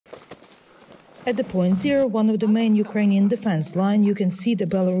At the point zero, one of the main Ukrainian defense line, you can see the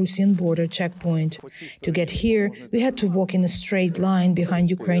Belarusian border checkpoint. To get here, we had to walk in a straight line behind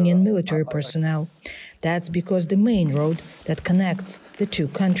Ukrainian military personnel. That's because the main road that connects the two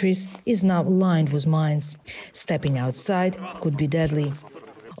countries is now lined with mines. Stepping outside could be deadly.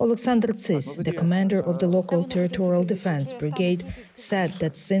 Alexander Lukashenko, the commander of the local territorial defense brigade, said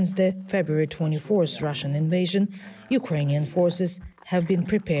that since the February 24th Russian invasion, Ukrainian forces have been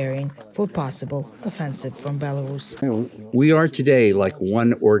preparing for possible offensive from Belarus. We are today like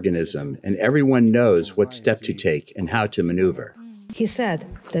one organism, and everyone knows what step to take and how to maneuver. He said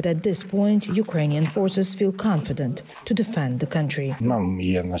that at this point, Ukrainian forces feel confident to defend the country.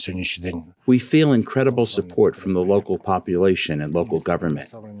 We feel incredible support from the local population and local government.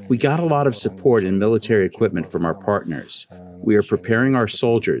 We got a lot of support and military equipment from our partners. We are preparing our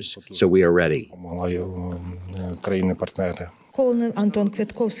soldiers, so we are ready. Colonel Anton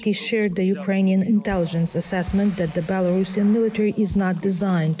Kwiatkowski shared the Ukrainian intelligence assessment that the Belarusian military is not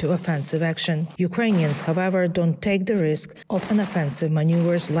designed to offensive action. Ukrainians, however, don't take the risk of an offensive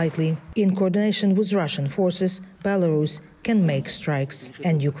maneuvers lightly. In coordination with Russian forces, Belarus can make strikes,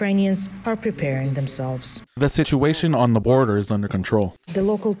 and Ukrainians are preparing themselves. The situation on the border is under control. The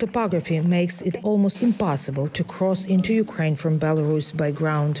local topography makes it almost impossible to cross into Ukraine from Belarus by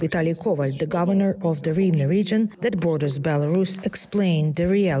ground. Vitaly Koval, the governor of the Rivne region that borders Belarus, explained the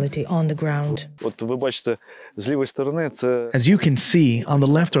reality on the ground. As you can see, on the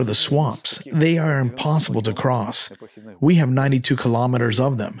left are the swamps. They are impossible to cross. We have 92 kilometers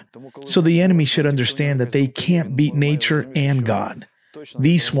of them. So the enemy should understand that they can't beat nature and God.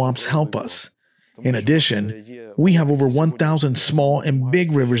 These swamps help us. In addition, we have over 1,000 small and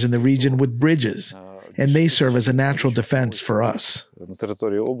big rivers in the region with bridges, and they serve as a natural defense for us.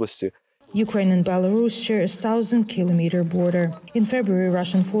 Ukraine and Belarus share a 1,000-kilometer border. In February,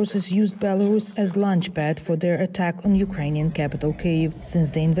 Russian forces used Belarus as launchpad for their attack on Ukrainian capital Kyiv.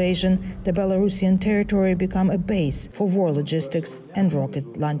 Since the invasion, the Belarusian territory became a base for war logistics and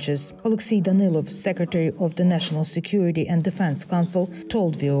rocket launches. Alexei Danilov, secretary of the National Security and Defense Council,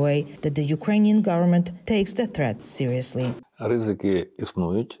 told VOA that the Ukrainian government takes the threat seriously.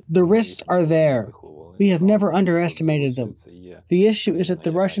 The risks are there. We have never underestimated them. The issue is that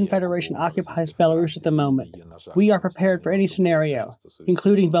the Russian Federation occupies Belarus at the moment. We are prepared for any scenario,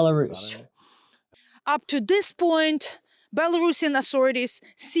 including Belarus. Up to this point, Belarusian authorities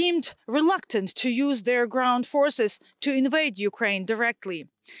seemed reluctant to use their ground forces to invade Ukraine directly.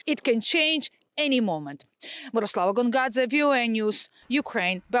 It can change any moment. Myroslava, Gongadze, VOA News,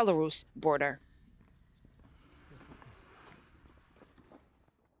 Ukraine-Belarus border.